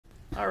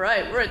All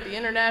right, we're at the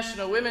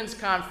International Women's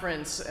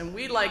Conference, and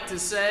we like to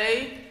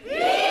say,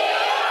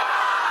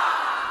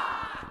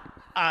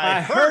 I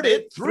heard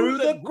it through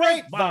the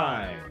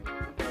grapevine.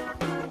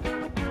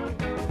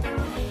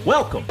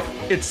 Welcome.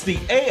 It's the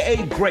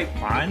AA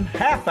Grapevine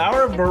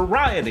half-hour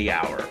variety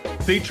hour,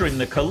 featuring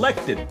the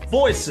collected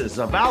voices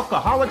of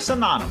Alcoholics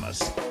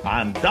Anonymous.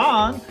 I'm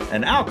Don,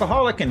 an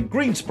alcoholic in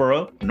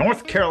Greensboro,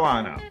 North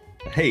Carolina.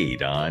 Hey,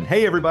 Don.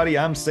 Hey, everybody.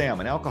 I'm Sam,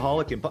 an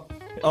alcoholic in...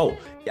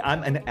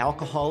 I'm an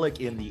alcoholic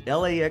in the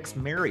LAX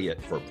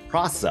Marriott for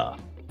PRASA.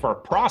 For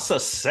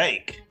PRASA's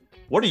sake,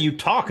 what are you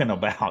talking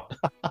about?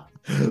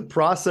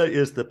 PRASA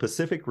is the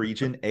Pacific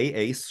Region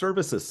AA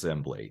Service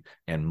Assembly,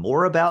 and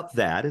more about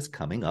that is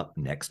coming up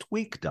next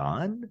week,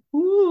 Don.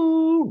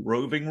 Ooh,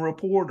 roving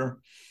reporter.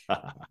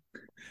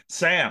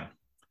 Sam,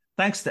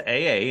 thanks to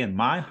AA and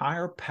my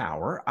higher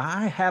power,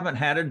 I haven't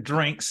had a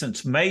drink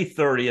since May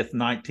 30th,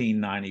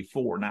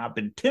 1994. Now, I've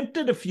been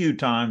tempted a few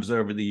times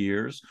over the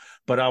years,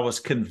 but I was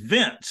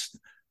convinced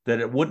that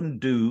it wouldn't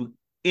do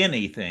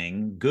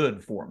anything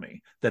good for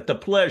me, that the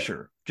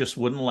pleasure just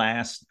wouldn't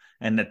last,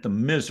 and that the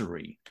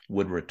misery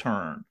would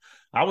return.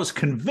 I was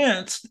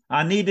convinced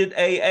I needed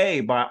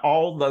AA by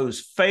all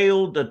those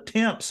failed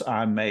attempts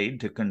I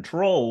made to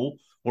control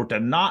or to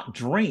not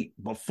drink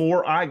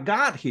before I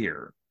got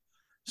here.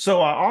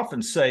 So I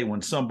often say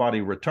when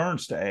somebody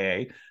returns to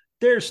AA,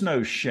 there's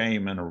no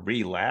shame in a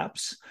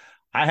relapse.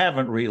 I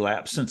haven't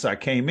relapsed since I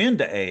came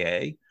into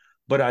AA,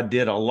 but I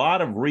did a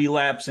lot of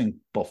relapsing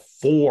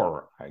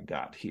before I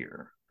got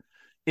here.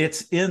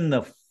 It's in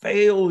the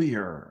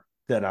failure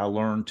that I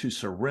learned to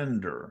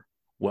surrender.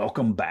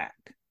 Welcome back.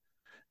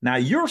 Now,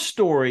 your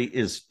story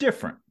is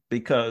different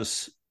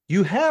because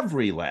you have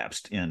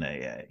relapsed in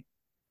AA.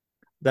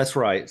 That's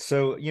right.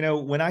 So,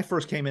 when I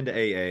first came into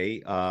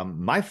AA,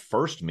 my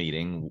first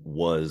meeting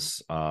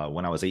was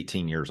when I was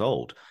 18 years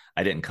old.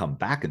 I didn't come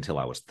back until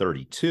I was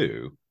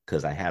 32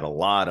 because I had a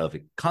lot of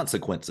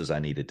consequences I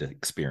needed to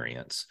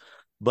experience.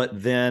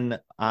 But then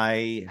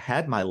I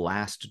had my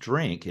last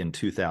drink in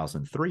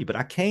 2003, but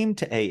I came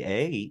to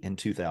AA in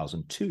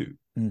 2002.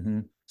 Mm-hmm.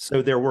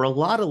 So there were a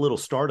lot of little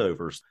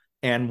startovers.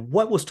 And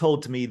what was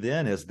told to me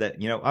then is that,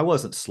 I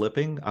wasn't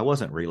slipping. I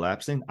wasn't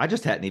relapsing. I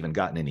just hadn't even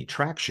gotten any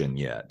traction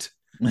yet.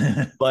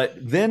 But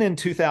then in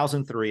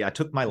 2003, I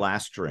took my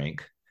last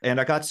drink and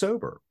I got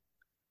sober.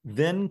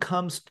 Then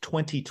comes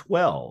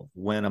 2012,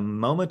 when a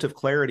moment of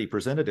clarity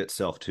presented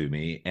itself to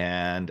me,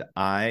 and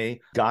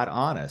I got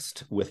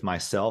honest with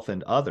myself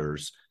and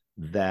others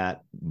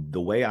that the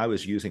way I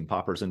was using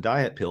poppers and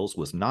diet pills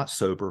was not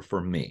sober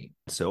for me.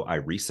 So I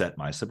reset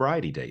my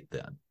sobriety date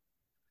then.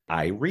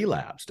 I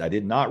relapsed. I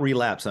did not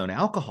relapse on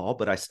alcohol,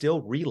 but I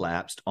still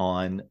relapsed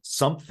on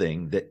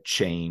something that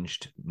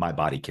changed my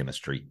body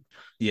chemistry.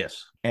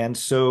 Yes. And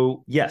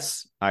so,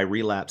 yes, I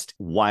relapsed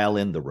while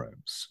in the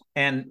rooms.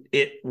 And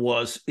it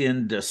was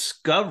in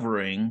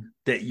discovering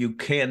that you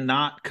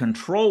cannot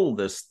control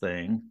this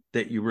thing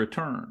that you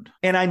returned.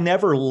 And I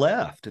never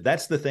left.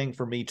 That's the thing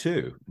for me,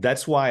 too.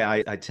 That's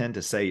why I tend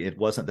to say it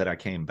wasn't that I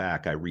came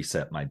back, I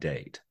reset my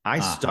date. I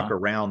stuck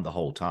around the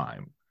whole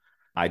time.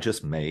 I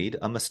just made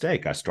a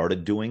mistake. I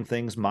started doing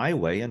things my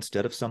way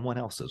instead of someone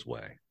else's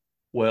way.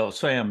 Well,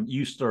 Sam,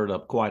 you stirred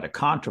up quite a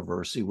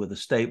controversy with a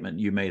statement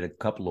you made a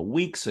couple of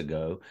weeks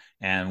ago,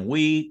 and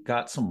we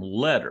got some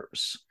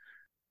letters.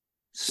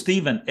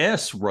 Stephen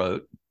S.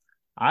 wrote,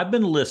 I've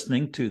been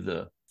listening to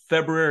the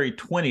February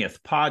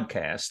 20th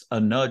podcast, A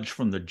Nudge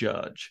from the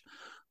Judge.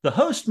 The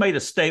host made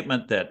a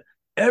statement that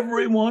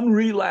everyone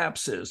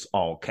relapses,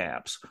 all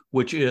caps,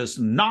 which is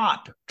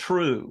not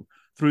true.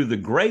 Through the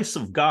grace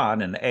of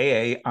God in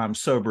AA, I'm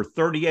sober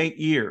 38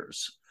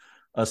 years.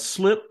 A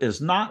slip is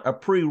not a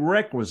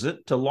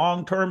prerequisite to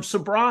long-term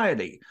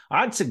sobriety.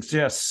 I'd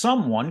suggest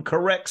someone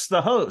corrects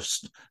the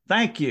host.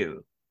 Thank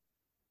you.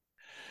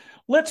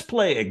 Let's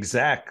play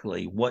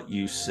exactly what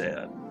you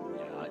said.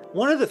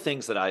 One of the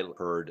things that I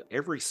heard,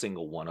 every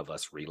single one of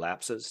us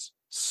relapses.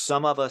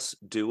 Some of us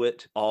do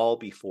it all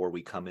before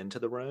we come into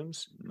the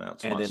rooms.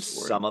 That's and my then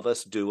story. Some of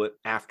us do it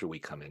after we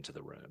come into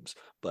the rooms,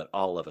 but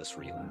all of us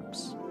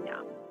relapse.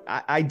 Yeah.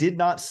 I did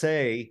not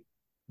say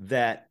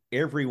that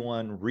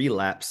everyone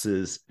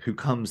relapses who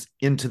comes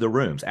into the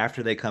rooms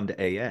after they come to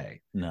AA.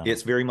 No.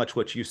 It's very much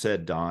what you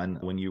said, Don,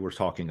 when you were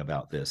talking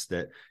about this,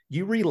 that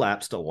you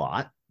relapsed a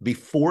lot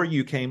before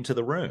you came to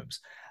the rooms.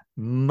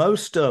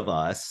 Most of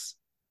us,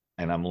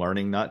 and I'm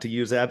learning not to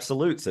use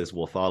absolutes, as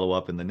we'll follow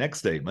up in the next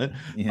statement.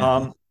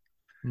 Yeah.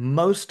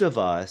 Most of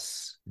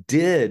us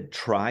did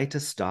try to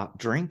stop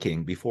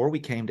drinking before we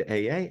came to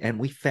AA, and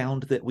we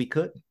found that we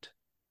couldn't.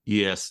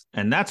 Yes,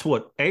 and that's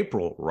what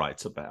April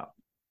writes about.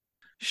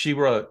 She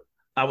wrote,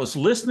 I was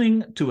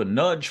listening to A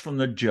Nudge from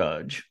the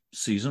Judge,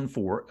 season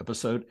 4,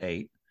 episode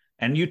 8,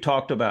 and you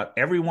talked about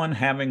everyone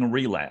having a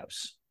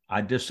relapse.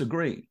 I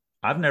disagree.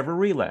 I've never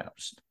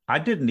relapsed. I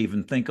didn't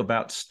even think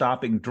about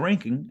stopping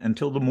drinking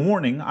until the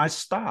morning I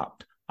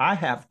stopped. I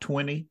have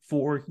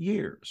 24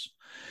 years.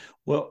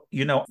 Well,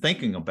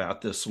 thinking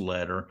about this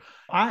letter,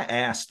 I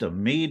asked a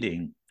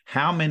meeting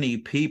how many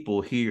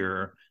people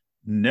here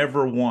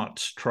never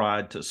once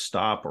tried to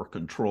stop or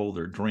control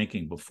their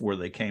drinking before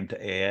they came to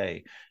AA.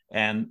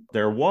 And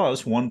there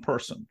was one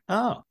person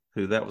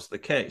who that was the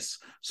case.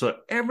 So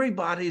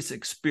everybody's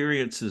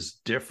experience is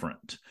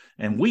different.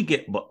 And we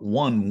get but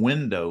one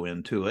window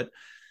into it.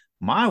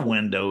 My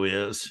window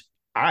is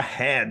I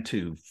had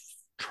to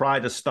try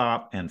to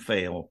stop and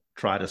fail,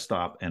 try to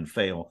stop and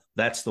fail.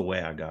 That's the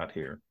way I got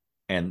here.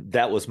 And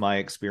that was my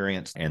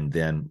experience. And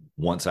then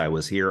once I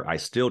was here, I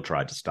still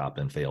tried to stop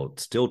and failed,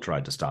 still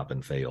tried to stop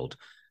and failed.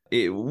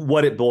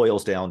 What it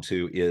boils down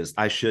to is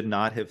I should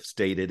not have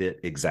stated it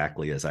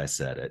exactly as I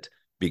said it,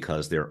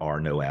 because there are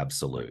no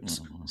absolutes.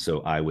 Mm-hmm.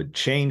 So I would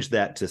change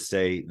that to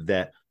say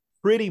that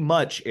pretty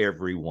much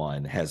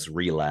everyone has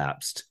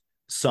relapsed,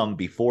 some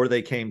before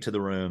they came to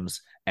the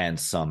rooms and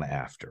some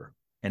after.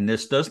 And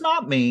this does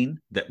not mean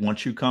that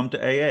once you come to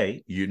AA,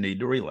 you need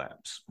to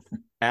relapse.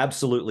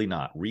 Absolutely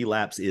not.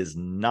 Relapse is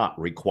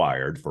not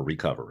required for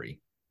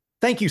recovery.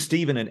 Thank you,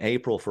 Stephen and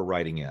April, for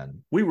writing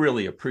in. We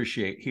really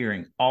appreciate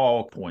hearing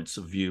all points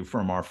of view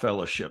from our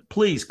fellowship.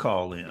 Please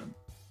call in.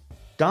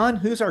 Don,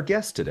 who's our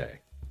guest today?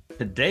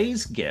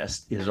 Today's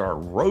guest is our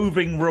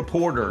roving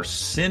reporter,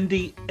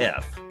 Cindy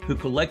F., who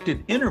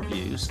collected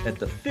interviews at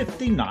the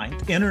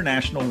 59th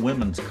International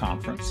Women's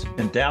Conference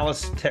in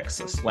Dallas,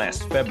 Texas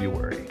last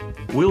February.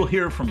 We'll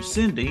hear from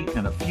Cindy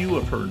and a few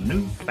of her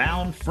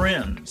newfound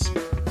friends.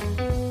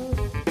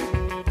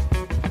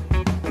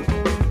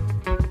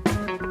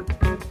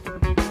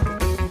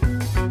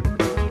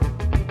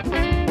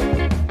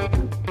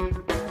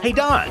 Hey,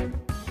 Don,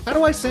 how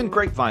do I send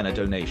Grapevine a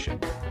donation?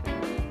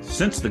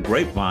 Since the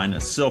Grapevine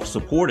is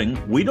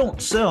self-supporting, we don't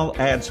sell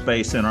ad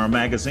space in our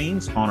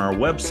magazines, on our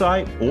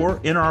website, or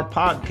in our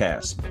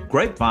podcast.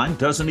 Grapevine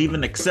doesn't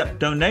even accept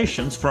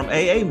donations from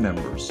AA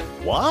members.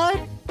 What?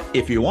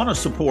 If you want to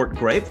support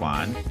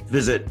Grapevine,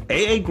 visit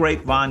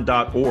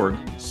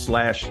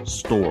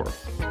aagrapevine.org/store.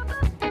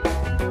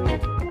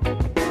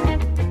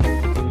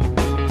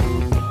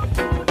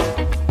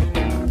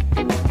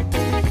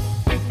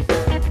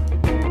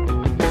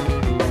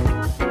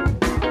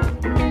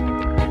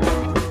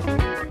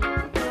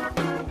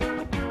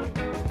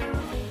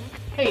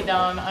 Hey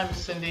Don, I'm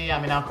Cindy.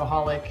 I'm an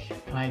alcoholic.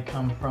 I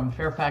come from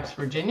Fairfax,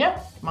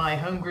 Virginia. My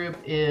home group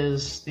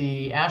is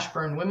the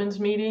Ashburn Women's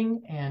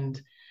Meeting,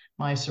 and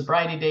my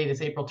sobriety date is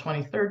April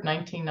 23rd,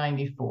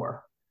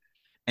 1994.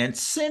 And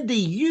Cindy,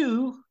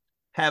 you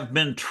have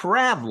been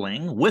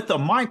traveling with a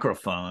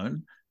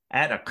microphone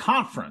at a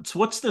conference.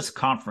 What's this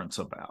conference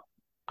about?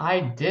 I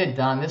did,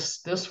 Don.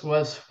 This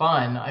was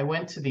fun. I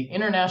went to the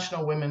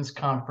International Women's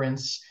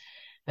Conference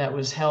that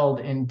was held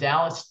in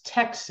Dallas,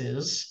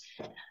 Texas,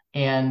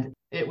 and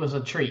it was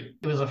a treat.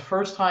 It was the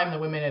first time the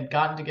women had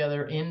gotten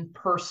together in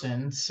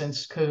person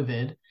since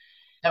COVID.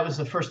 That was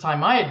the first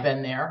time I had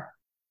been there.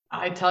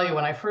 I tell you,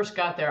 when I first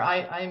got there,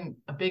 I'm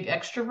a big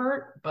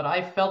extrovert, but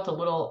I felt a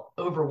little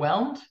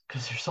overwhelmed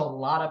because there's a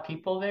lot of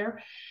people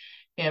there.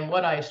 And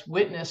what I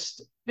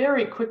witnessed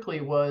very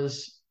quickly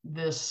was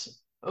this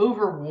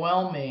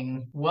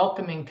overwhelming,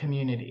 welcoming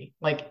community.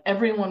 Like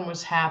everyone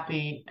was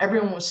happy.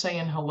 Everyone was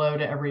saying hello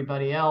to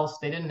everybody else.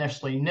 They didn't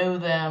necessarily know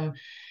them.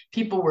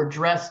 People were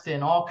dressed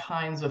in all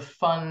kinds of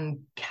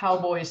fun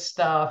cowboy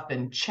stuff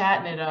and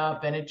chatting it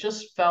up. And it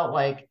just felt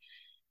like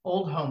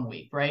old home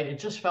week, right? It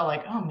just felt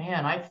like, oh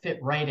man, I fit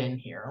right in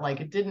here. Like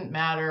it didn't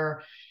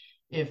matter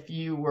if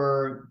you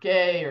were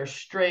gay or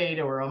straight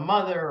or a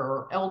mother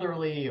or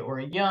elderly or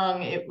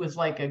young. It was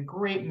like a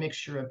great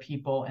mixture of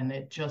people, and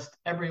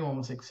everyone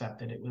was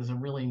accepted. It was a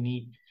really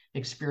neat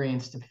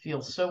experience to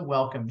feel so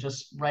welcome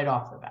just right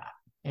off the bat.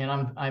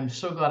 And I'm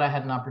so glad I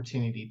had an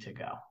opportunity to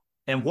go.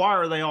 And why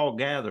are they all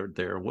gathered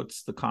there?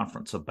 What's the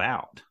conference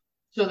about?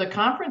 So the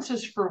conference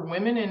is for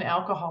women in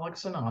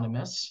Alcoholics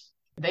Anonymous.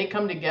 They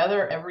come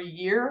together every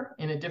year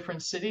in a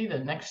different city. The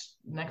next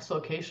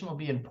location will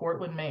be in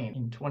Portland, Maine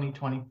in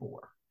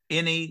 2024.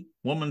 Any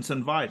woman's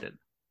invited?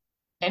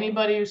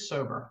 Anybody who's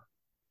sober.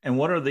 And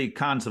what are the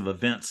kinds of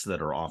events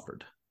that are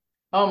offered?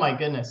 Oh my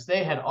goodness.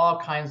 They had all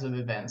kinds of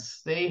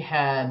events. They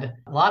had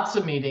lots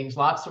of meetings,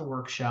 lots of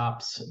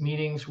workshops,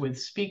 meetings with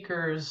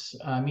speakers,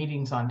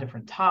 meetings on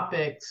different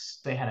topics.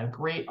 They had a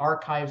great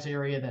archives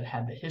area that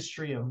had the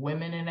history of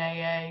women in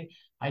AA.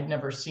 I'd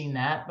never seen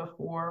that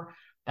before.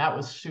 That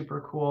was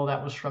super cool.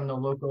 That was from the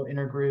local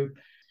intergroup.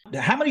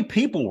 How many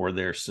people were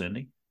there,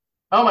 Cindy?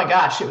 Oh my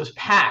gosh, it was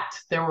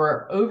packed. There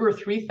were over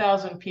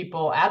 3,000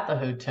 people at the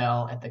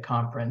hotel at the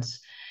conference.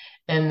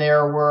 And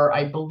there were,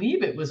 I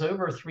believe it was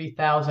over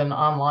 3,000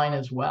 online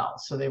as well.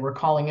 So they were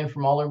calling in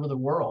from all over the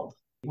world.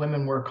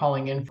 Women were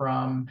calling in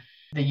from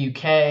the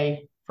UK,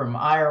 from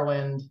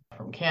Ireland,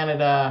 from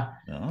Canada,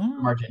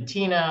 from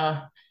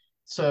Argentina.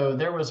 So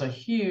there was a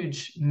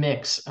huge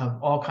mix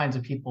of all kinds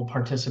of people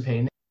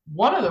participating.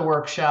 One of the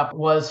workshops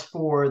was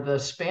for the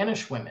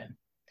Spanish women.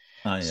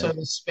 Oh, yeah. So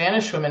the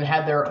Spanish women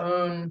had their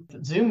own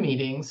Zoom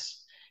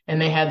meetings,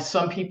 and they had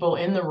some people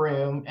in the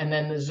room, and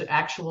then there's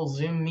actual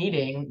Zoom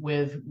meeting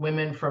with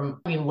women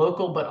from,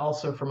 local, but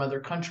also from other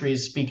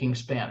countries speaking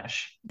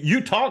Spanish. You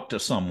talked to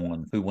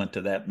someone who went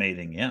to that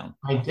meeting, yeah.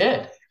 I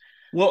did.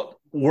 Well,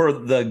 Were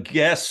the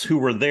guests who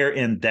were there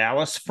in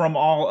Dallas from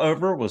all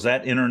over? Was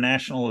that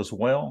international as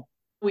well?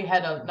 We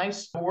had a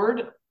nice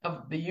board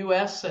of the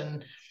US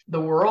and the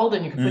world,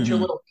 and you could put your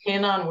little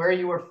pin on where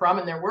you were from.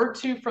 And there were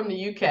two from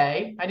the UK.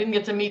 I didn't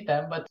get to meet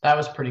them, but that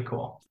was pretty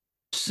cool.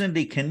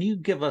 Cindy, can you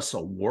give us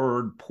a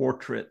word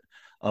portrait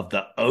of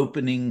the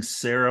opening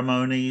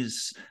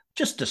ceremonies?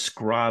 Just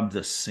describe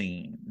the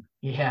scene.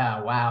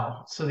 Yeah,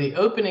 wow. So the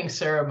opening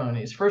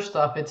ceremonies, first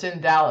off, it's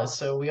in Dallas,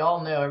 so we all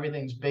know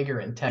everything's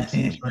bigger in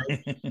Texas,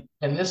 right?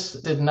 And this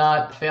did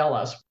not fail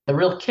us. The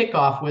real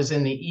kickoff was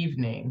in the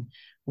evening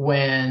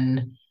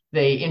when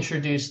they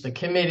introduced the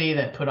committee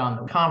that put on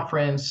the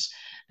conference.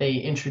 They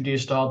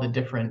introduced all the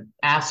different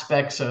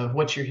aspects of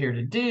what you're here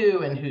to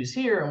do and who's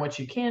here and what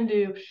you can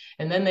do.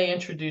 And then they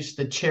introduced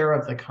the chair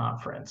of the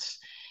conference.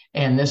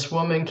 And this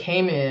woman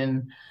came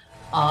in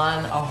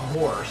on a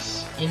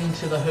horse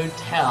into the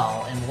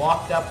hotel and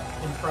walked up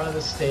in front of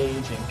the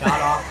stage and got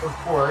off the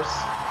horse.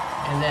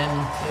 And then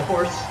the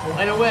horse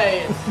went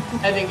away. And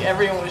I think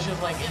everyone was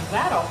just like, is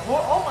that a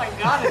horse? Oh my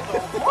God, it's a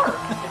horse,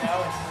 you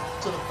know?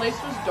 And so the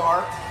place was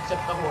dark,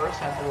 except the horse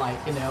had the light,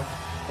 you know?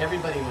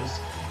 Everybody was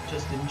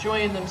just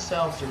enjoying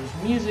themselves. There was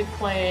music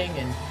playing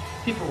and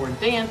people were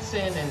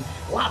dancing, and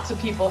lots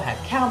of people had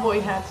cowboy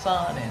hats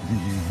on, and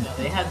you know,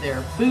 they had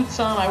their boots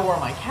on. I wore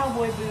my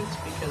cowboy boots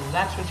because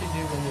that's what you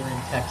do when you're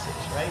in Texas,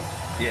 right?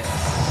 Yes.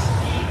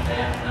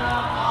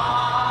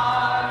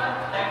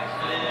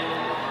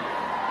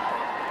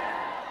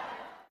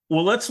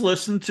 Well, let's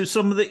listen to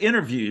some of the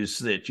interviews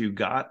that you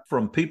got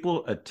from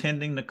people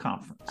attending the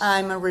conference.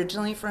 I'm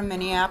originally from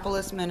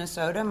Minneapolis,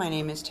 Minnesota. My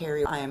name is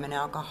Terry. I am an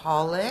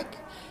alcoholic.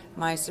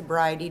 My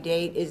sobriety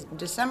date is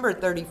December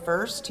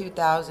 31st,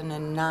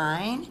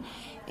 2009.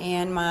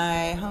 And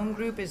my home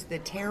group is the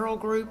Terrell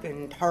Group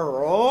in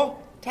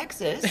Terrell,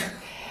 Texas.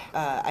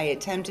 I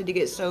attempted to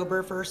get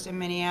sober first in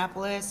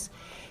Minneapolis.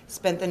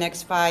 Spent the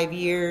next 5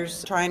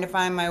 years trying to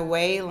find my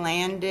way.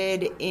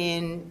 Landed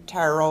in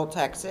Terrell,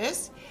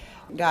 Texas.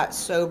 Got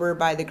sober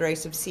by the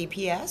grace of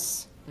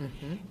CPS.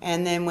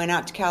 And then went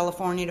out to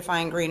California to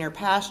find greener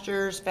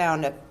pastures,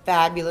 found a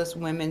fabulous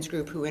women's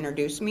group who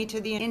introduced me to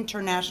the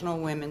International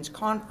Women's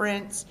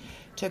Conference,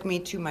 took me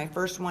to my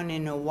first one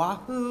in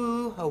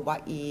Oahu,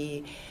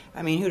 Hawaii.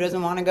 I mean, who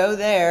doesn't want to go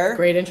there?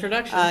 Great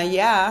introduction.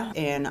 Yeah,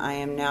 and I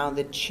am now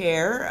the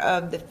chair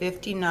of the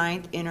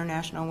 59th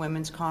International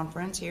Women's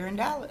Conference here in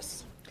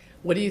Dallas.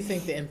 What do you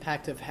think the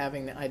impact of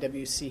having the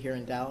IWC here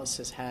in Dallas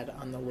has had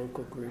on the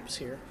local groups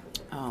here?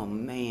 Oh,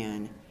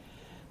 man.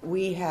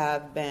 We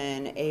have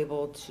been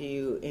able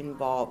to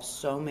involve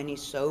so many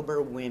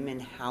sober women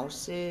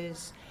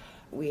houses.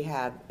 We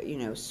have,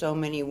 so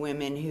many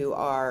women who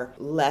are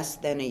less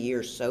than a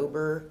year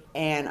sober.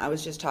 And I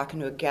was just talking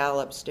to a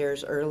gal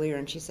upstairs earlier,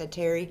 and she said,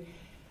 Terry,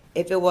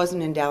 if it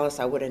wasn't in Dallas,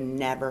 I would have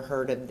never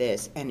heard of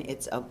this. And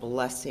it's a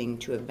blessing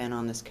to have been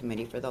on this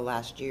committee for the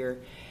last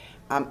year.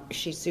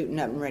 She's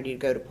suiting up and ready to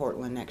go to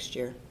Portland next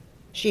year.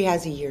 She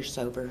has a year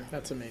sober.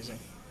 That's amazing.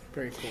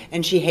 Very cool.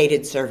 And she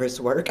hated service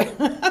work.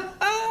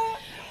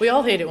 We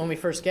all hate it when we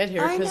first get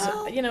here because,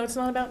 I know. It's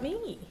not about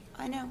me.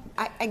 I know.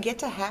 I get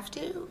to have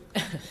to.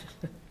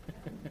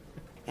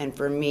 And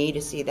for me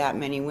to see that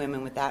many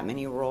women with that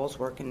many roles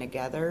working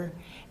together,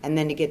 and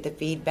then to get the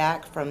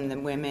feedback from the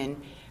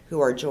women who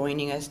are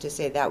joining us to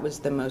say that was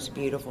the most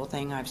beautiful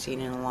thing I've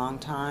seen in a long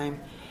time,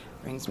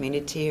 brings me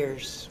to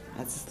tears.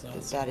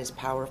 That is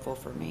powerful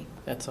for me.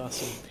 That's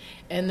awesome.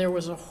 And there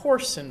was a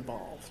horse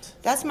involved.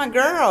 That's my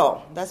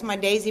girl. That's my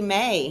Daisy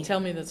May. Tell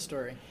me that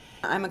story.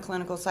 I'm a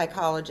clinical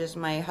psychologist.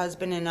 My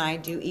husband and I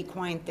do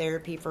equine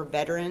therapy for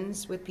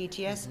veterans with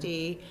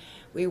PTSD.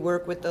 We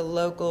work with the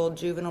local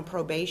juvenile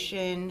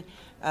probation.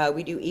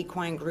 We do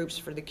equine groups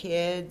for the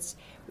kids.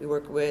 We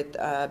work with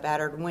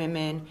battered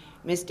women.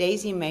 Miss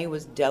Daisy May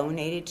was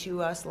donated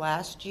to us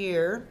last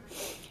year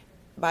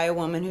by a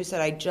woman who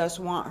said, I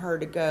just want her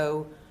to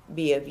go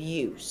be of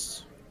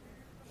use.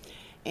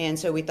 And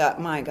so we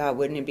thought, my God,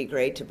 wouldn't it be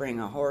great to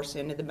bring a horse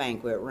into the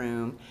banquet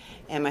room?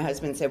 And my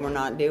husband said, we're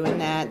not doing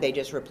that. They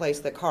just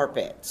replaced the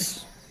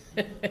carpets.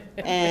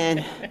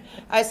 And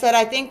I said,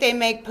 I think they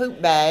make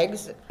poop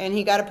bags. And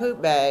he got a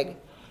poop bag.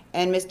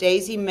 And Miss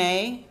Daisy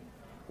May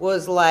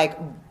was like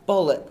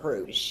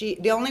bulletproof.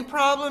 The only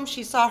problem,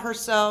 she saw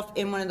herself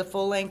in one of the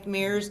full-length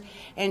mirrors.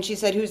 And she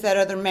said, who's that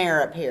other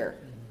mare up here?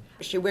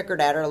 She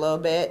wickered at her a little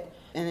bit.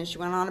 And then she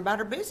went on about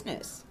her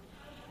business.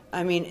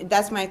 I mean,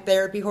 that's my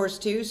therapy horse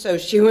too, so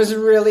she was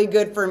really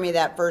good for me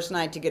that first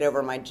night to get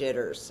over my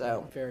jitters.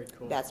 So very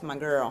cool. That's my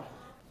girl.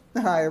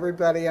 Hi,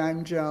 everybody.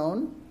 I'm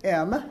Joan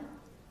M.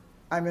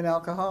 I'm an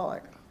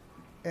alcoholic,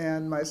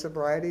 and my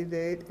sobriety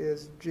date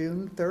is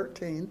June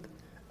 13th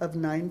of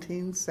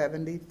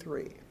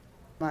 1973.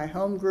 My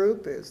home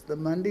group is the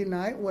Monday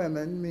Night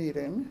Women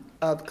meeting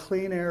of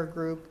Clean Air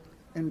Group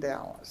in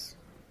Dallas.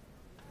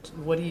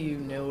 What do you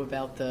know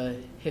about the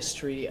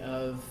history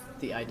of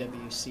the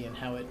IWC and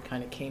how it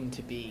kind of came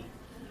to be?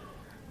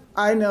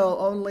 I know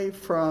only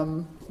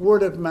from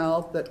word of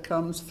mouth that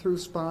comes through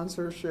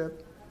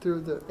sponsorship through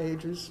the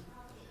ages,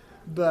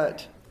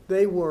 but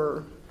they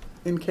were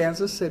in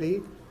Kansas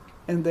City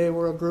and they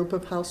were a group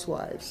of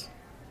housewives.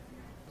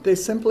 They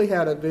simply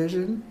had a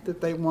vision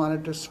that they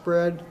wanted to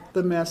spread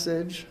the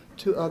message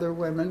to other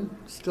women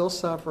still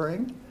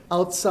suffering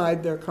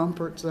outside their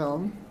comfort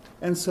zone,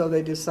 and so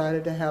they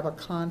decided to have a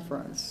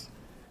conference.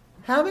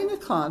 Having a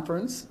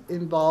conference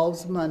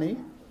involves money,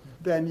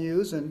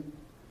 venues, and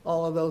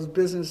all of those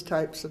business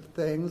types of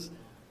things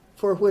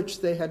for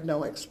which they had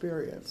no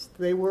experience.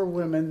 They were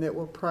women that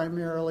were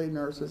primarily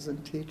nurses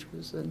and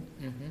teachers and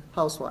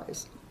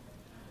housewives.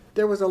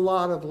 There was a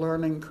lot of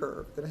learning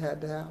curve that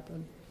had to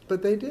happen,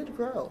 but they did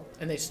grow.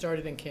 And they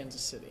started in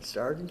Kansas City.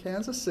 Started in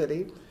Kansas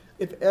City.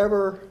 If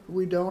ever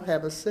we don't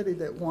have a city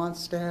that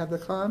wants to have the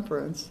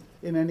conference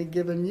in any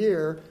given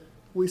year,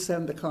 we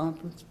send the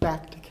conference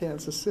back to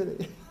Kansas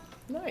City.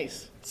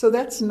 Nice. So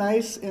that's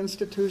nice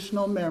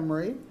institutional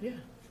memory. Yeah.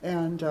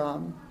 And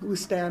we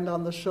stand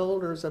on the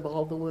shoulders of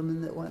all the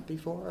women that went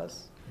before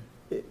us.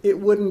 It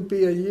wouldn't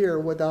be a year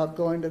without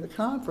going to the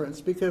conference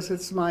because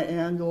it's my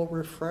annual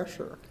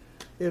refresher.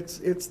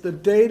 It's the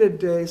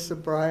day-to-day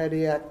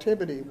sobriety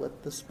activity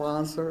with the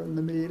sponsor and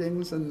the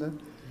meetings and the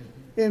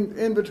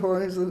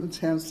inventories and the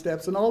 10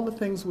 steps and all the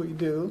things we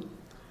do.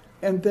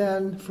 And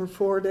then for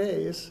 4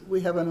 days,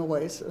 we have an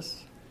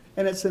oasis.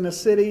 And it's in a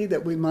city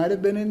that we might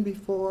have been in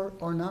before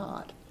or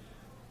not.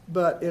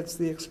 But it's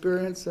the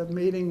experience of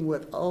meeting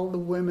with all the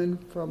women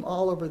from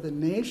all over the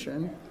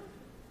nation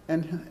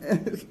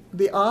and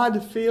the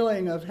odd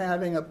feeling of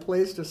having a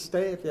place to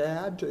stay if you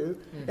had to,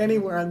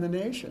 anywhere in the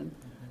nation.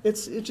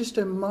 It's just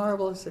a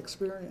marvelous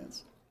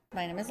experience.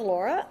 My name is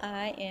Laura.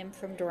 I am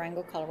from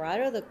Durango,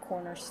 Colorado, the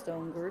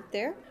Cornerstone group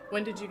there.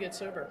 When did you get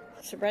sober?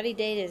 Sobriety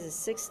date is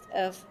the 6th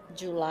of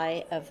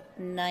July of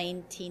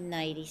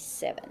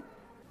 1997.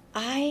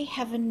 I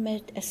haven't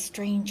met a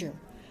stranger.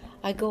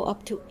 I go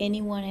up to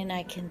anyone and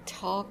I can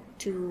talk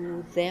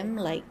to them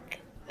like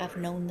I've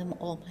known them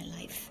all my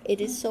life.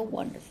 It is so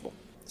wonderful.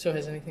 So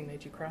has anything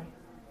made you cry?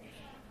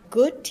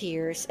 Good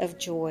tears of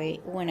joy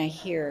when I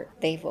hear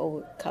they've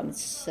overcome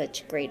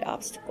such great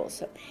obstacles.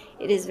 So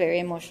it is very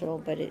emotional,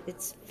 but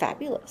it's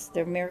fabulous.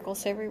 There are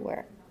miracles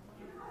everywhere.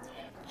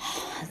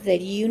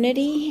 That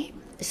unity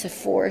is a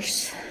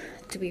force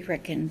to be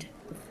reckoned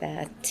with.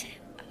 That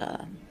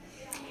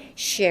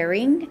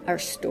sharing our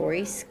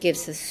stories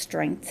gives us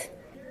strength.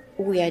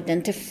 We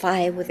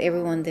identify with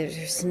everyone.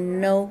 There's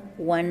no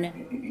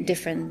one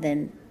different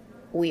than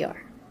we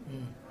are.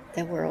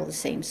 That we're all the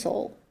same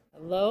soul.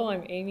 Hello,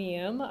 I'm Amy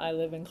M. I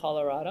live in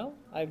Colorado.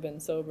 I've been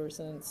sober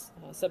since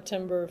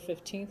September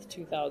 15th,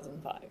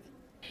 2005.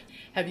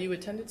 Have you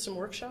attended some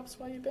workshops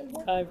while you've been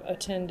here? I've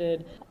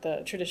attended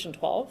the Tradition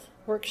 12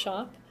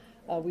 workshop,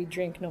 We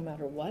Drink No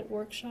Matter What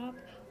workshop,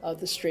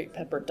 the Straight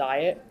Pepper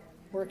Diet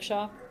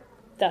workshop.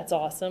 That's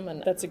awesome,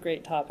 and that's a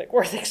great topic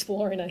worth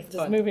exploring.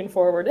 Just moving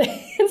forward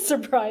in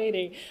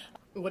sobriety.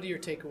 What are your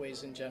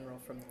takeaways in general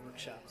from the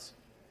workshops?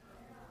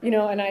 You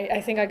know, and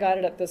I think I got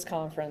it at this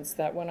conference,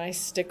 that when I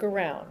stick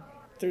around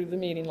through the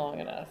meeting long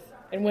enough,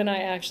 and when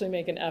I actually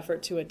make an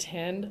effort to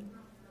attend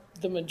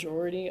the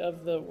majority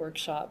of the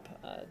workshop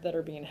that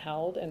are being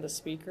held and the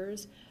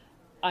speakers,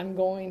 I'm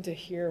going to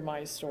hear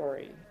my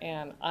story.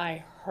 And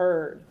I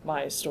heard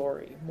my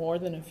story more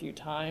than a few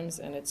times,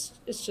 and it's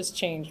just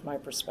changed my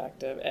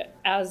perspective,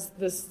 as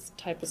this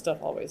type of stuff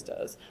always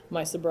does.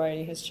 My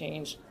sobriety has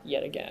changed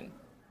yet again.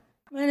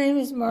 My name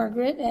is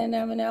Margaret, and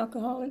I'm an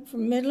alcoholic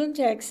from Midland,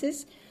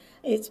 Texas.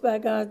 It's by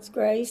God's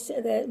grace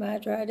that my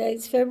dry date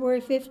is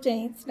February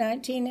 15th,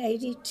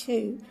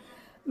 1982.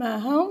 My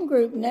home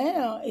group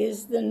now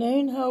is the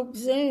Noon Hope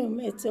Zoom.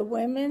 It's a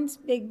women's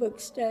big book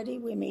study.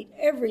 We meet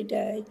every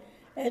day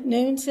at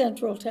noon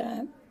Central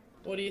Time.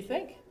 What do you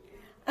think?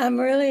 I'm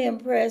really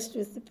impressed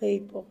with the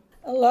people.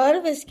 A lot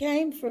of us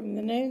came from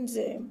the Noon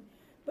Zoom,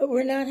 but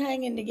we're not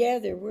hanging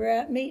together. We're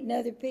out meeting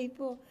other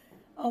people.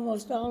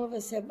 Almost all of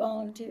us have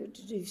volunteered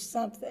to do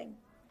something.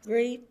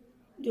 Greet,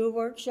 do a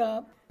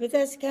workshop, but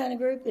that's the kind of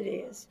group it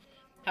is.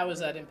 How has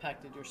that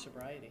impacted your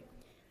sobriety?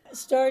 I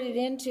started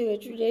into a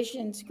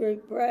traditions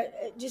group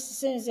just as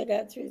soon as I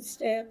got through the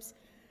steps.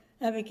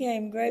 I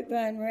became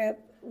Grapevine rep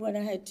when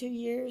I had 2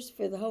 years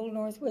for the whole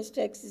Northwest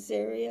Texas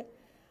area.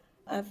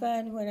 I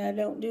find when I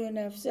don't do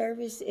enough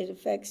service, it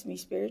affects me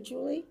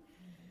spiritually.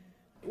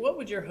 What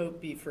would your hope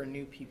be for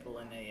new people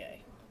in AA?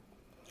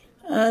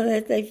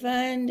 That they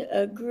find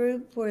a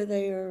group where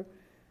they are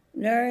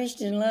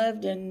nourished and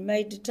loved and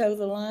made to toe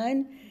the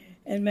line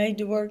and made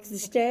to work the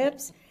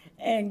steps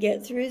and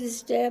get through the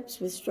steps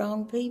with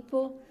strong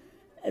people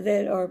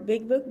that are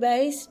big book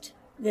based,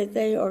 that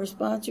they are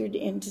sponsored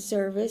into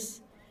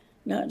service,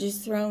 not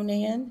just thrown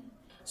in.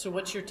 So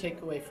what's your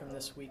takeaway from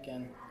this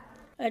weekend?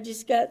 I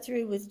just got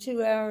through with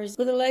 2 hours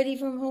with a lady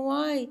from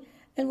Hawaii,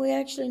 and we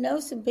actually know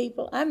some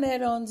people I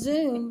met on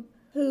Zoom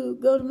who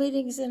go to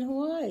meetings in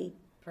Hawaii.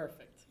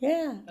 Perfect.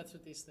 Yeah. That's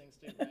what these things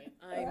do,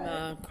 right?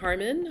 I'm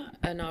Carmen,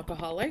 an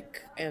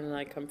alcoholic, and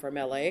I come from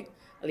LA,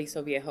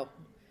 Aliso Viejo.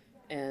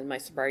 And my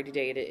sobriety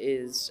date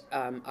is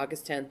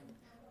August 10th,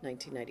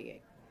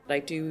 1998. I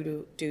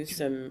do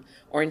some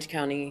Orange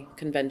County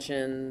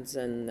conventions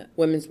and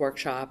women's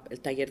workshop, El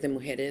Taller de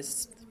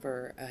Mujeres,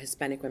 for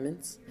Hispanic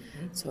women's.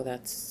 So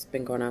that's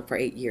been going on for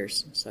 8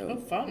 years. So Oh,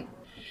 fun.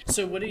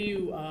 So what do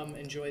you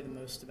enjoy the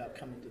most about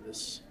coming to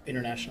this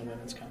International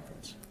Women's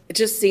Conference?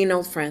 just seeing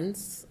old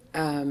friends,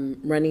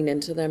 running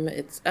into them,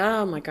 it's,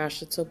 oh my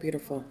gosh, it's so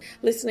beautiful.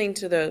 Listening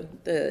to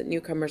the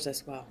newcomers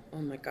as well.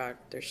 Oh my God,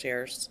 their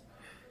shares.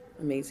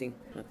 Amazing.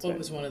 What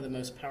was one of the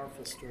most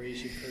powerful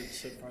stories you've heard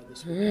so far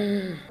this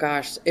week?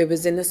 Gosh, it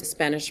was in this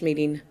Spanish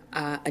meeting.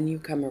 A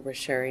newcomer was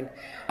sharing,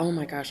 oh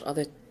my gosh, all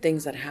the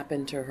things that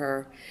happened to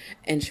her.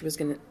 And she was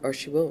going to, or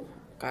she will,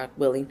 God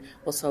willing,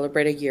 will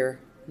celebrate a year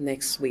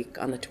next week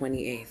on the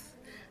 28th.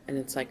 And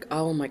it's like,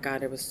 oh my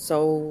God, it was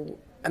so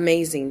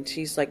amazing.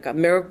 She's like a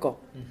miracle.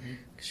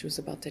 She was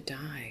about to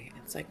die.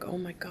 It's like, oh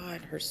my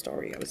God, her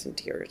story. I was in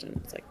tears, and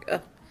it's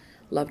like,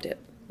 loved it,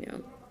 you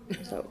know.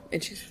 So,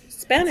 and she's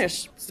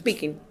Spanish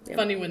speaking. Yeah.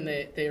 Funny when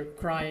they're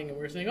crying and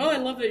we're saying, oh, I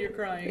love that you're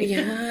crying.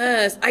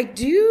 Yes, I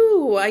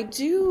do.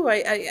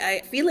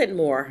 I feel it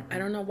more. I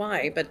don't know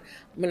why, but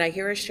when I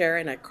hear her share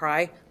and I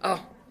cry,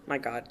 oh my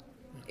God,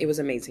 it was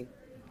amazing.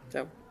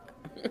 So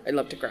I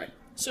love to cry.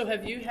 So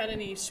have you had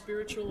any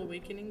spiritual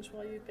awakenings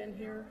while you've been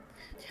here?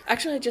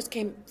 Actually, I just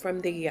came from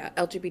the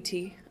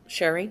LGBT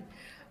sharing,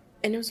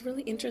 and it was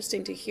really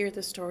interesting to hear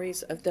the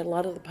stories of a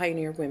lot of the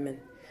pioneer women.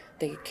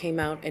 They came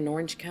out in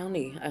Orange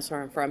County, that's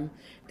where I'm from.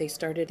 They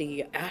started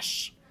the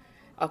ASH,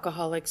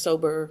 Alcoholic,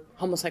 Sober,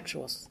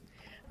 Homosexuals.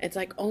 It's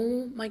like,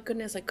 oh my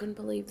goodness, I couldn't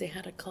believe they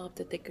had a club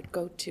that they could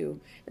go to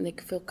and they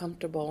could feel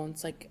comfortable. And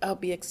it's like, oh,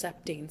 be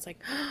accepting. It's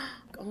like,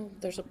 oh,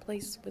 there's a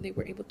place where they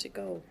were able to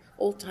go.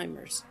 Old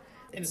timers.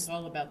 And it's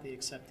all about the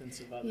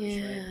acceptance of others, right?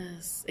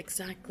 Yes,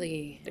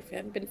 exactly. If it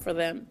hadn't been for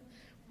them,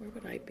 where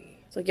would I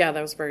be? So yeah,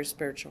 that was very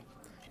spiritual.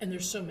 And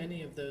there's so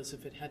many of those.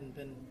 If it hadn't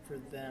been for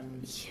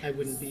them, I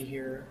wouldn't be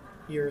here.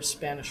 You're a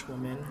Spanish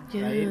woman,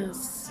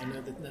 Yes. right? I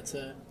know that that's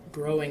a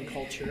growing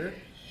culture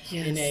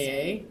Yes. in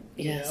AA,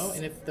 you Yes. know,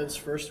 and if those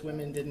first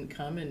women didn't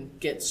come and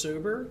get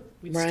sober,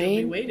 we'd still Right.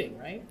 be waiting,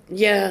 right?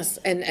 Yes,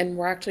 and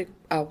we're actually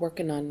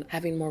working on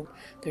having more.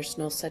 There's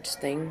no such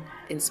thing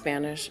in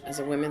Spanish as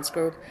a women's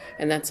group,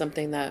 and that's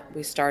something that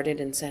we started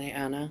in Santa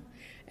Ana,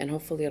 and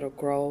hopefully it'll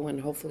grow,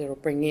 and hopefully it'll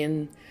bring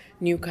in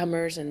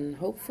newcomers, and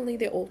hopefully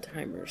the old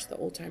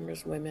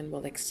timers women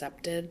will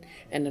accept it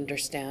and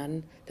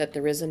understand that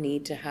there is a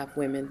need to have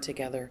women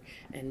together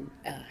and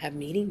have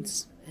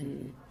meetings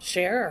and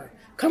share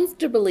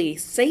comfortably,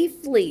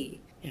 safely.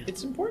 Yeah.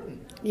 It's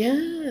important.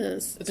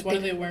 Yes. It's one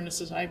of the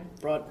awarenesses I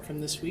brought from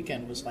this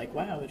weekend was like,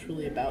 wow, it's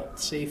really about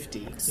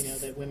safety, you know,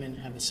 that women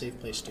have a safe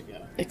place to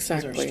go.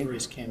 Exactly. Because our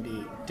stories can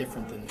be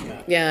different than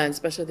that. Yeah, and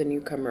especially the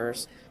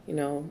newcomers, you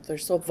know, they're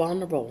so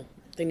vulnerable.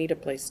 They need a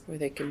place where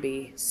they can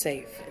be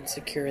safe and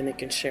secure and they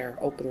can share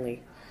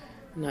openly,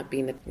 not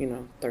being,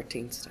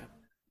 13th step.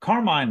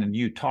 Carmine and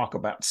you talk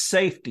about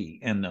safety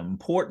and the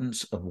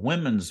importance of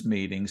women's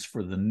meetings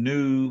for the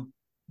new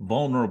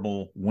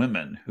vulnerable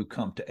women who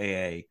come to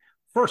AA.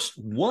 First,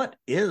 what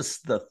is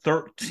the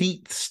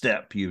 13th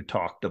step you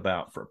talked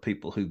about for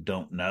people who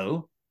don't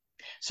know?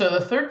 So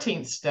the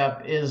 13th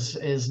step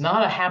is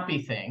not a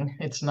happy thing.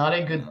 It's not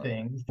a good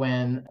thing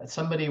when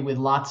somebody with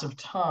lots of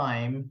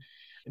time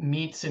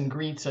meets and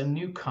greets a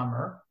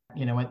newcomer,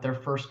 you know, at their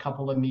first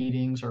couple of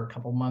meetings or a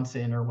couple months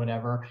in or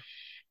whatever,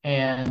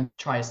 and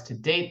tries to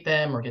date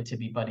them or get to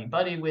be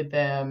buddy-buddy with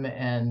them.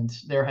 And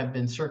there have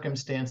been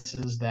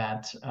circumstances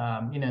that,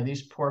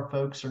 these poor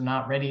folks are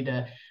not ready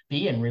to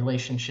be in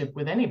relationship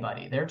with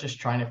anybody. They're just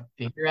trying to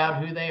figure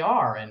out who they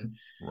are. And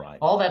right.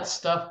 All that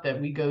stuff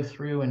that we go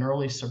through in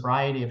early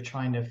sobriety of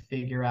trying to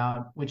figure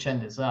out which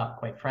end is up,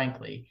 quite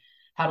frankly,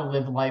 how to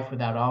live life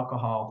without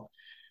alcohol.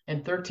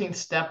 And 13th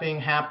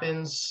stepping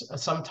happens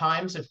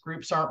sometimes if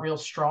groups aren't real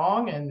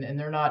strong and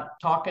they're not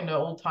talking to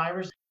old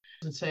timers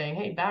and saying,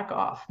 hey, back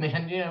off,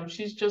 man, you know,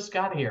 she's just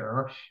got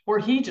here or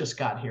he just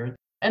got here.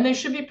 And they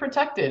should be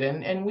protected.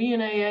 And we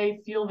in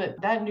AA feel that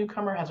that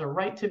newcomer has a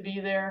right to be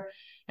there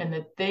and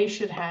that they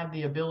should have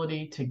the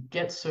ability to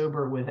get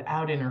sober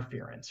without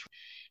interference.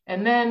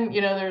 And then,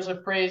 you know, there's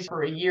a phrase,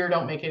 for a year,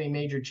 don't make any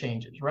major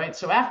changes, right?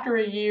 So after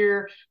a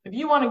year, if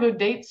you want to go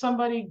date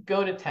somebody,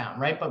 go to town,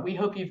 right? But we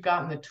hope you've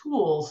gotten the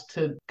tools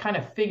to kind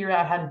of figure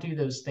out how to do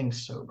those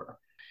things sober.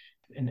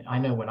 And I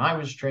know when I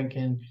was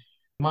drinking,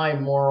 my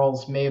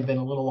morals may have been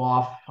a little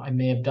off. I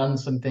may have done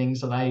some things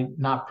that I'm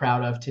not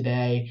proud of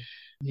today.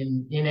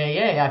 In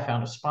AA, I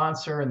found a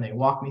sponsor and they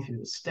walked me through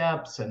the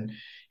steps and,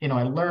 you know,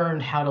 I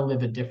learned how to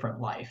live a different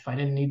life. I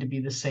didn't need to be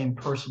the same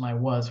person I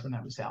was when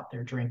I was out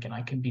there drinking.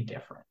 I could be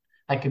different.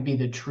 I could be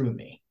the true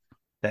me.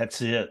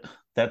 That's it.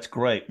 That's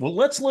great. Well,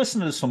 let's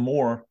listen to some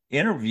more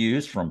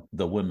interviews from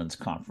the Women's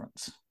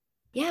Conference.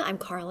 Yeah, I'm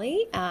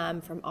Carly. I'm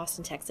from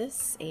Austin,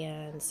 Texas,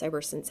 and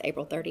sober since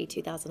April 30,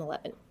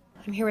 2011.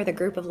 I'm here with a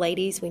group of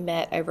ladies. We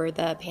met over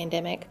the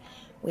pandemic.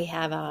 We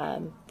have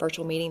a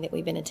virtual meeting that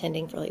we've been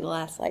attending for the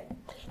last,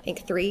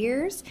 3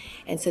 years.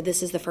 And so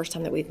this is the first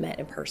time that we've met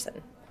in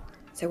person.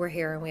 So we're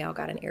here and we all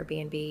got an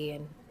Airbnb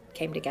and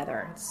came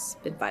together. It's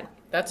been fun.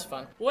 That's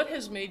fun. What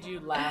has made you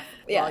laugh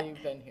while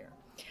you've been here?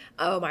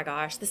 Oh my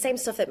gosh, the same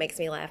stuff that makes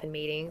me laugh in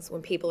meetings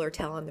when people are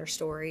telling their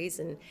stories,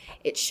 and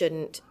it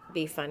shouldn't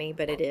be funny,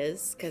 but it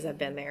is because I've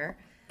been there.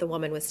 The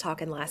woman was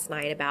talking last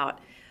night about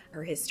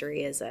her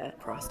history as a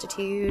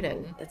prostitute,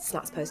 and it's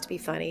not supposed to be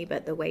funny,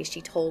 but the way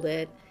she told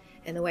it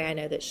and the way I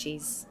know that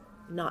she's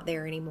not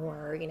there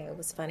anymore,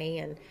 was funny.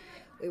 And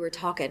we were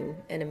talking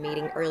in a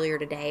meeting earlier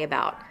today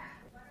about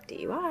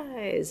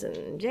DUIs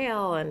and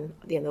jail and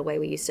the way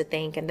we used to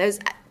think. And those,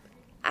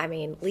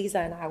 Lisa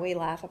and I, we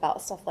laugh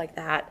about stuff like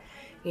that,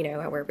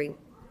 where we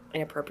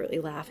inappropriately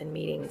laugh in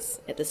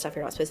meetings at the stuff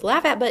you're not supposed to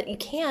laugh at, but you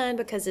can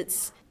because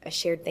it's a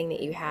shared thing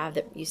that you have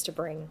that used to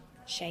bring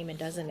shame and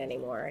doesn't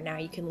anymore. And now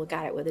you can look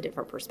at it with a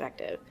different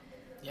perspective.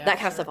 Yeah, that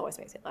kind of stuff always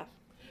makes me laugh.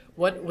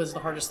 What was the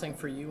hardest thing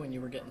for you when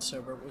you were getting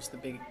sober? What was the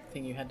big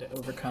thing you had to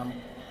overcome?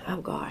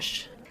 Oh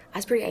gosh, I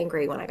was pretty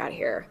angry when I got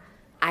here.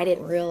 I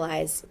didn't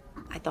realize,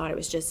 I thought it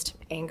was just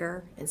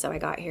anger. And so I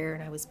got here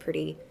and I was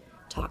pretty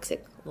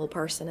toxic little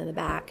person in the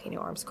back,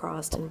 arms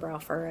crossed and brow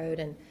furrowed.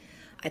 And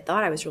I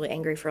thought I was really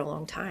angry for a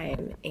long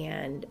time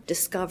and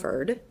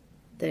discovered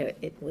that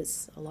it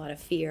was a lot of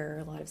fear,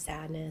 a lot of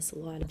sadness, a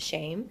lot of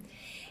shame.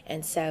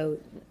 And so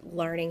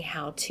learning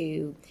how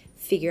to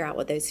figure out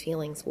what those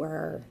feelings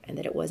were and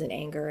that it wasn't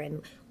anger,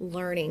 and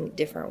learning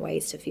different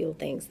ways to feel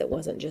things that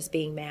wasn't just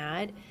being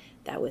mad,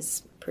 that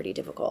was pretty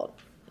difficult.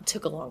 It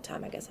took a long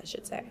time, I guess I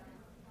should say.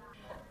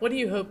 What do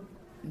you hope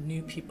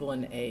new people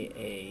in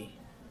AA,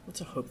 what's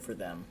a hope for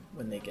them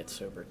when they get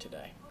sober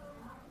today?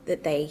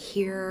 That they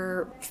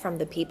hear from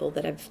the people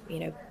that have,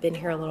 been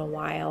here a little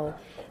while,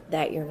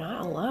 that you're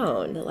not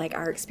alone. That, like,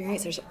 our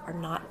experiences are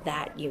not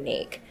that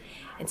unique.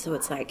 And so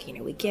it's like,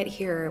 we get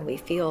here and we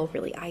feel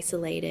really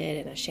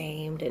isolated and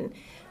ashamed, and,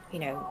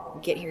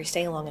 get here,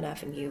 stay long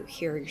enough and you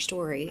hear your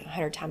story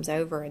 100 times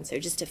over. And so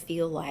just to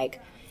feel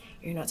like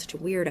you're not such a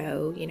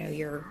weirdo,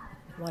 you're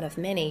one of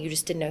many, you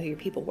just didn't know who your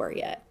people were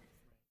yet.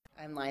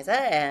 I'm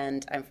Liza,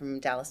 and I'm from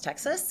Dallas,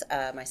 Texas.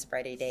 My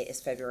sobriety date is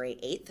February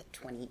 8th,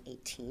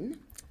 2018.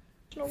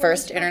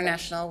 First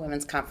International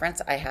Women's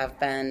Conference. I have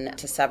been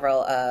to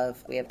several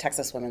of, we have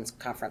Texas Women's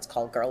Conference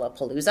called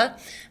Girlapalooza,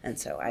 and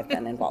so I've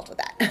been involved with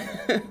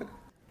that.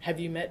 Have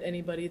you met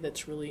anybody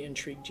that's really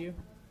intrigued you?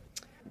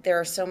 There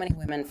are so many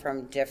women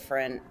from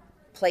different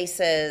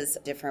places,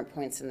 different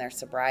points in their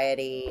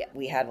sobriety.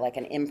 We had like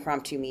an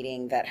impromptu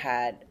meeting that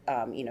had,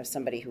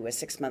 somebody who was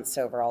 6 months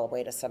sober all the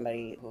way to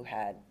somebody who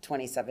had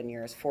 27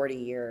 years, 40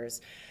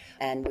 years.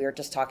 And we were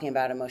just talking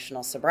about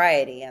emotional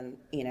sobriety, and,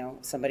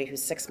 somebody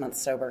who's 6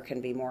 months sober can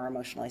be more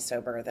emotionally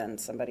sober than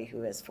somebody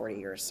who is 40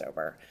 years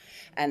sober.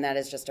 And that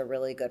is just a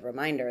really good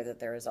reminder that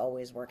there is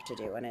always work to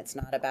do. And it's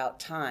not about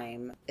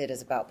time. It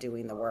is about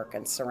doing the work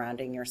and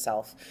surrounding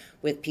yourself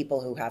with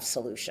people who have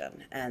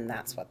solution. And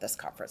that's what this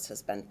conference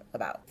has been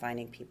about,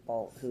 finding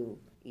people who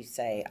you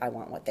say, I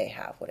want what they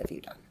have. What have you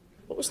done?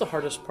 What was the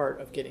hardest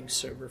part of getting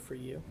sober for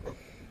you?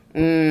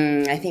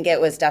 I think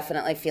it was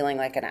definitely feeling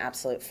like an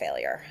absolute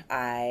failure.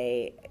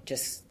 I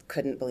just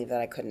couldn't believe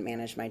that I couldn't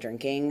manage my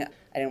drinking.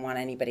 I didn't want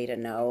anybody to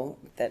know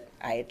that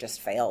I had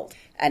just failed.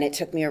 And it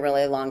took me a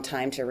really long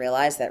time to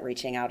realize that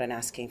reaching out and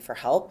asking for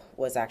help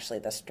was actually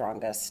the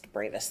strongest,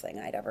 bravest thing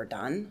I'd ever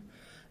done,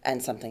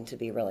 and something to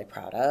be really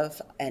proud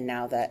of. And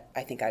now that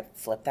I think I've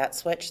flipped that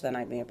switch, then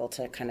I'm able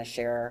to kind of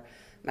share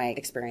my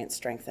experience,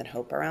 strength, and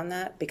hope around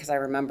that, because I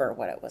remember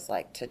what it was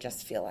like to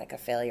just feel like a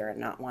failure and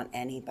not want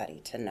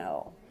anybody to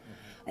know.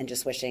 And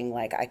just wishing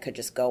like I could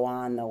just go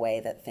on the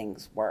way that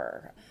things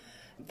were.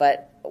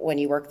 But when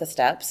you work the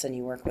steps and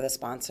you work with a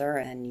sponsor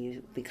and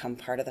you become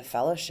part of the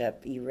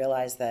fellowship, you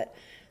realize that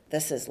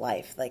this is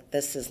life. Like,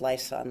 this is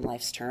life on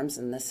life's terms,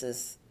 and this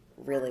is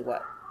really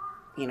what,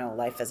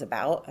 life is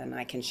about. And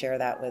I can share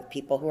that with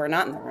people who are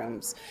not in the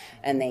rooms,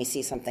 and they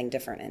see something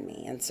different in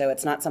me. And so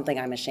it's not something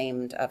I'm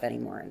ashamed of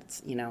anymore.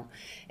 It's,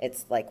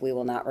 it's like, we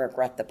will not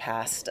regret the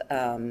past,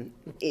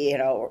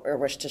 or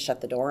wish to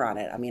shut the door on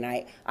it. I mean,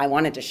 I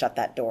wanted to shut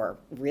that door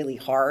really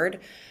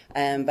hard,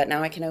 but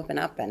now I can open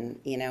up and,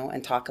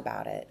 and talk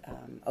about it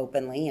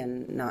openly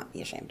and not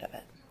be ashamed of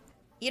it.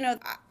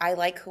 I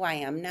like who I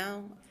am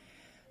now.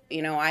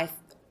 I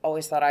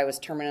always thought I was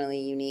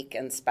terminally unique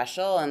and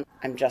special, and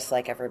I'm just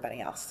like everybody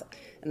else.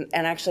 And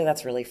actually,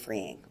 that's really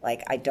freeing.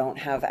 Like, I don't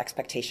have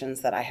expectations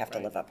that I have to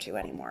live up to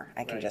anymore.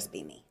 I can just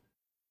be me.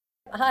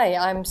 Hi,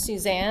 I'm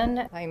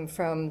Suzanne. I'm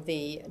from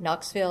the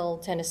Knoxville,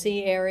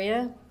 Tennessee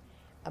area.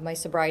 My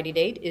sobriety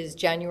date is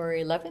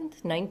January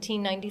 11th,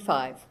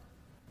 1995.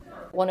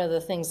 One of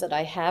the things that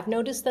I have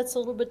noticed that's a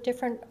little bit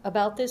different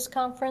about this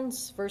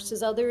conference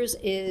versus others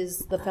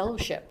is the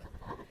fellowship.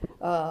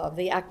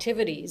 The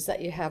activities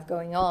that you have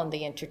going on,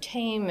 the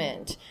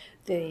entertainment,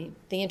 the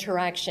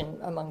interaction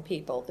among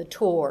people, the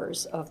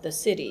tours of the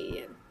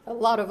city, a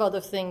lot of other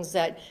things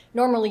that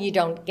normally you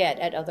don't get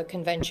at other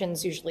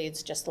conventions. Usually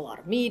it's just a lot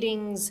of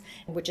meetings,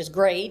 which is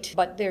great,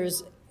 but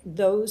there's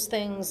those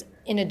things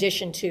in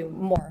addition to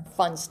more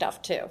fun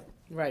stuff too.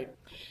 Right.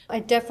 I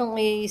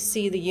definitely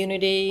see the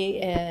unity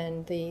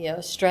and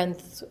the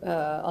strength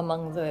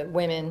among the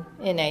women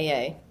in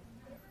AA.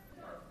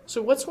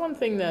 So what's one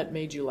thing that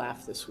made you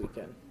laugh this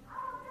weekend?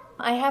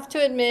 I have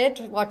to admit,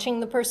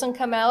 watching the person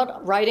come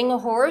out riding a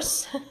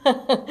horse,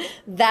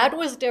 that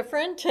was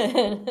different.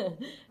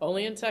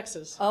 Only in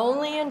Texas.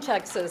 Only in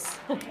Texas.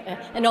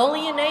 And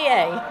only in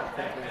AA.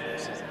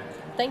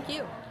 Thank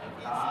you.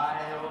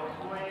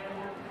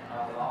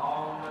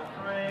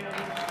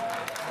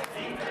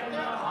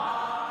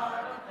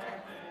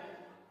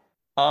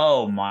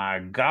 Oh my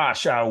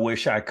gosh, I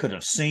wish I could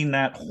have seen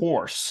that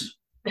horse.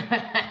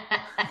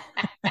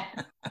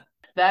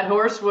 That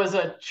horse was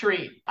a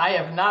treat. I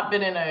have not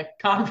been in a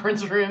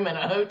conference room in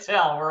a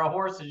hotel where a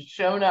horse has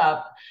shown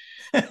up,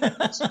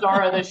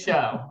 star of the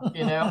show,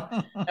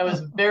 That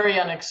was very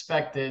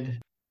unexpected.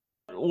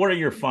 What are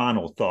your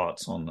final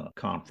thoughts on the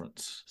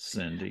conference,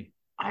 Cindy?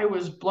 I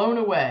was blown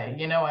away.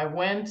 I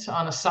went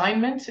on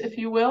assignment, if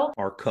you will.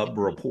 Our cub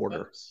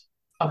reporter.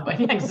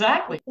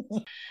 Exactly.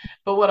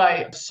 But what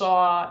I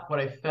saw, what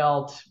I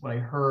felt, what I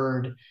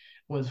heard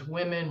was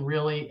women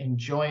really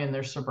enjoying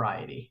their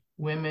sobriety,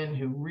 women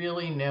who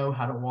really know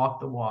how to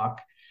walk the walk.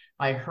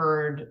 I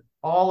heard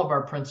all of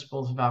our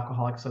principles of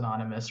Alcoholics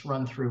Anonymous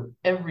run through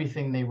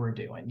everything they were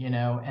doing,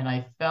 and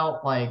I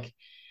felt like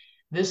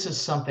this is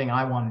something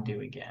I want to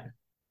do again.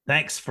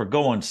 Thanks for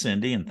going,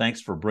 Cindy, and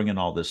thanks for bringing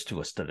all this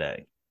to us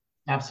today.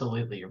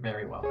 Absolutely. You're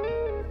very welcome.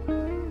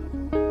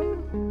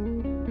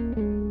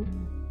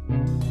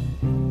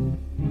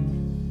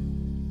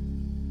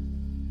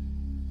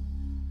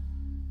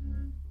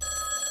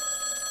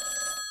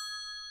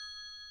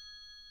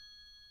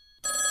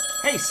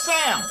 Hey,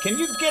 Sam, can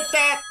you get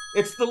that?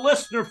 It's the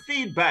listener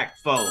feedback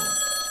phone.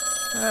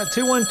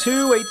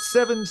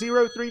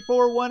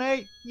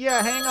 212-870-3418.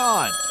 Yeah, hang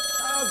on.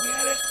 I'll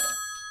get it.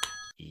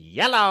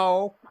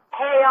 Yellow.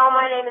 Hey, y'all,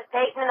 my name is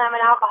Peyton, and I'm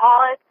an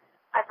alcoholic.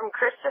 I'm from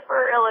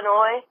Christopher,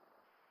 Illinois.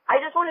 I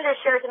just wanted to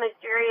share some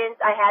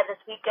experience I had this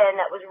weekend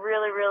that was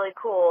really, really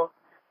cool.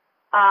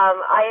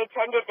 I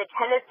attended the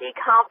Tennessee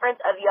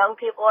Conference of Young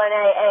People in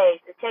AA,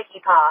 the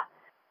Tiki Pa.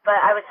 But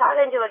I was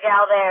talking to a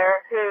gal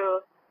there who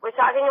was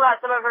talking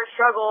about some of her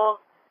struggles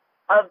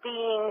of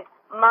being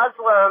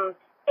Muslim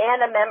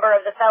and a member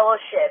of the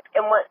fellowship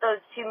and what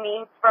those two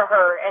mean for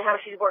her and how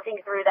she's working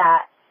through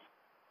that.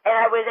 And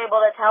I was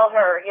able to tell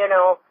her,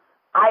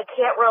 I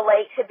can't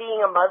relate to being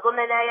a Muslim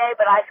in AA,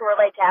 but I can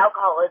relate to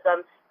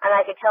alcoholism, and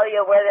I could tell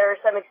you where there's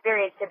some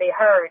experience to be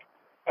heard.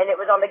 And it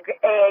was on the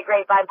AA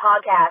Grapevine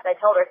podcast. I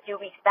told her a few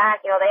weeks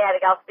back, they had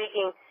a gal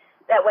speaking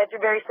that went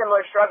through very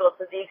similar struggles,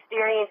 so the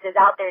experience is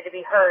out there to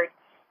be heard.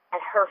 And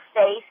her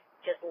face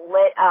just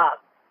lit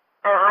up.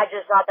 And I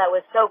just thought that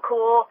was so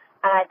cool,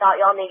 and I thought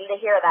y'all needed to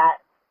hear that.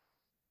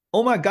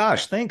 Oh my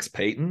gosh, thanks,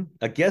 Peyton.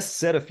 A guest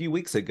said a few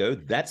weeks ago,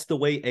 that's the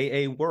way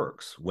AA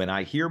works, when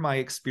I hear my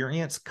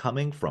experience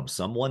coming from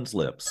someone's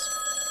lips.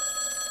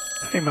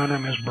 Hey, my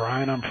name is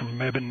Brian. I'm from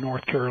Mebane,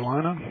 North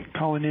Carolina.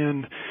 Calling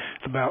in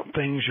about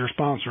things your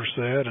sponsor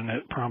said, and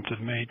it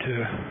prompted me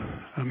to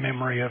a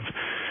memory of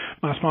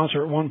my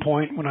sponsor at one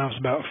point when I was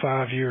about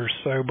 5 years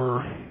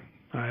sober.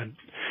 I had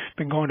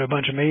been going to a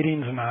bunch of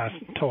meetings, and I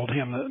told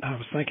him that I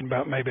was thinking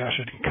about maybe I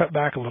should cut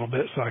back a little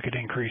bit so I could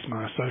increase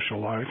my social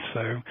life.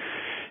 So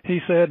he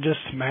said, just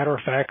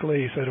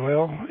matter-of-factly, he said,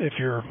 well, if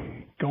you're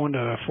going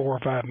to 4 or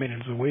 5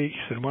 meetings a week, he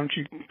said, why don't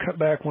you cut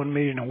back 1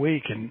 meeting a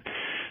week and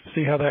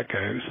see how that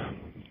goes.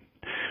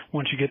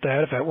 Once you get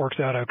that, if that works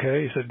out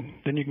okay, he said,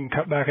 then you can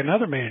cut back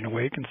another meeting a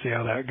week and see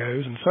how that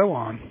goes, and so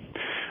on.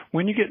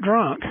 When you get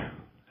drunk,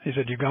 he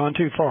said, you've gone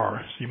too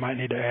far, so you might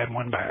need to add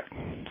one back.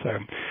 So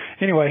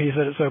anyway, he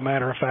said it so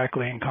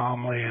matter-of-factly and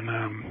calmly, and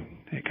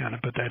it kind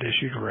of put that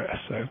issue to rest.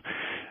 So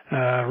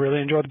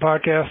really enjoyed the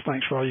podcast.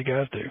 Thanks for all you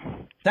guys do.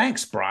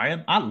 Thanks,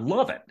 Brian. I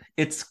love it.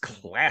 It's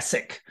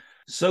classic.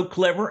 So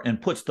clever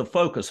and puts the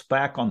focus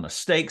back on the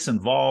stakes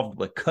involved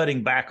with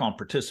cutting back on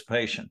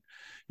participation.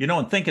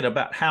 And thinking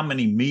about how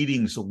many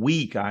meetings a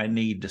week I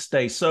need to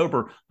stay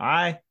sober,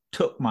 I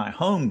took my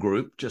home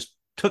group, just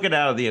took it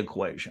out of the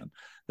equation.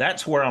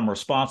 That's where I'm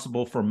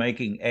responsible for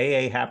making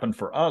AA happen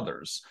for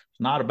others. It's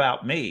not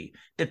about me.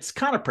 It's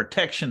kind of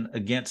protection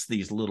against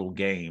these little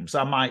games.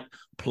 I might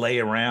play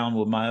around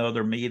with my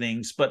other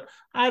meetings, but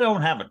I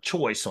don't have a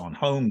choice on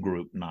home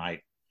group night.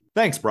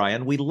 Thanks,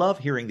 Brian. We love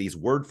hearing these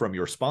word from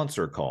your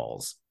sponsor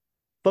calls.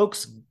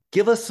 Folks,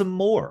 give us some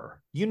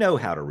more. You know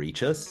how to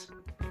reach us.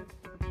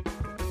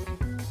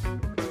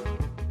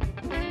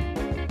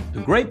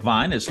 The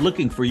Grapevine is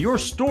looking for your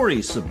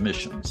story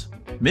submissions.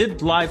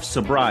 Midlife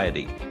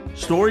sobriety.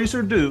 Stories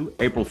are due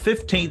April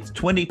 15th,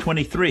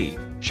 2023.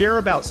 Share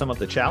about some of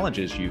the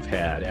challenges you've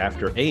had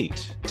after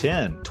 8,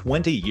 10,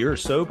 20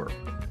 years sober.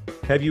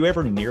 Have you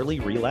ever nearly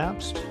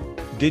relapsed?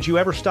 Did you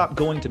ever stop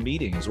going to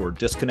meetings or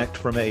disconnect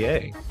from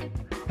AA?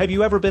 Have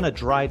you ever been a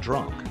dry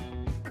drunk?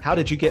 How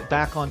did you get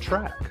back on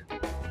track?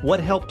 What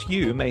helped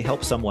you may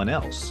help someone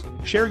else.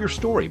 Share your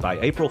story by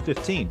April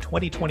 15,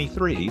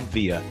 2023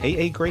 via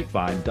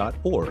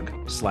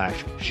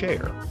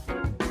aagrapevine.org/share.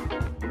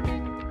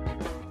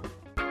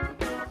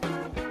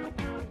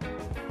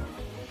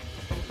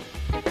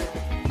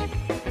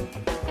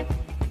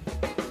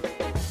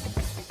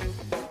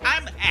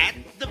 I'm at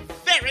the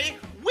very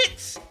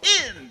wit's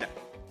end.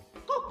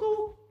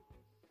 Cuckoo.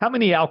 How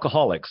many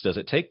alcoholics does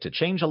it take to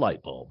change a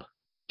light bulb?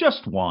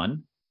 Just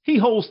one. He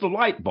holds the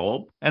light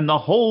bulb, and the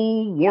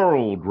whole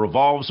world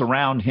revolves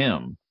around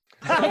him.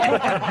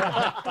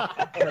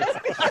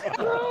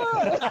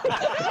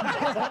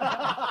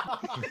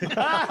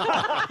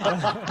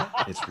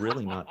 It's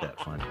really not that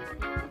funny.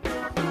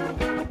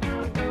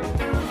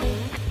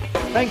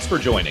 Thanks for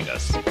joining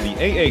us. The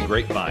AA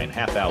Grapevine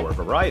Half-Hour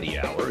Variety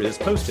Hour is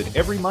posted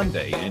every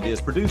Monday and is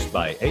produced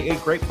by AA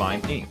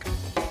Grapevine, Inc.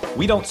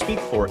 We don't speak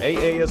for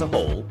AA as a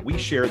whole. We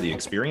share the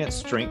experience,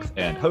 strength,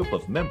 and hope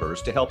of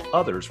members to help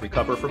others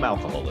recover from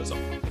alcoholism.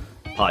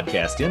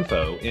 Podcast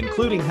info,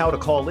 including how to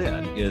call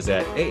in, is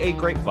at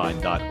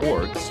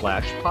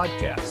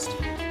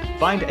aagrapevine.org/podcast.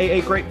 Find AA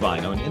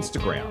Grapevine on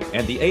Instagram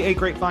and the AA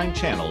Grapevine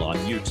channel on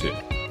YouTube.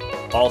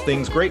 All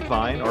things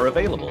Grapevine are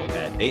available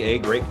at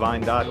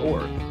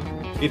aagrapevine.org.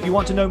 If you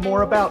want to know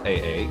more about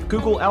AA,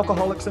 Google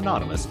Alcoholics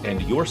Anonymous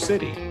and your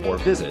city or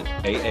visit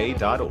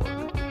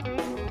aa.org.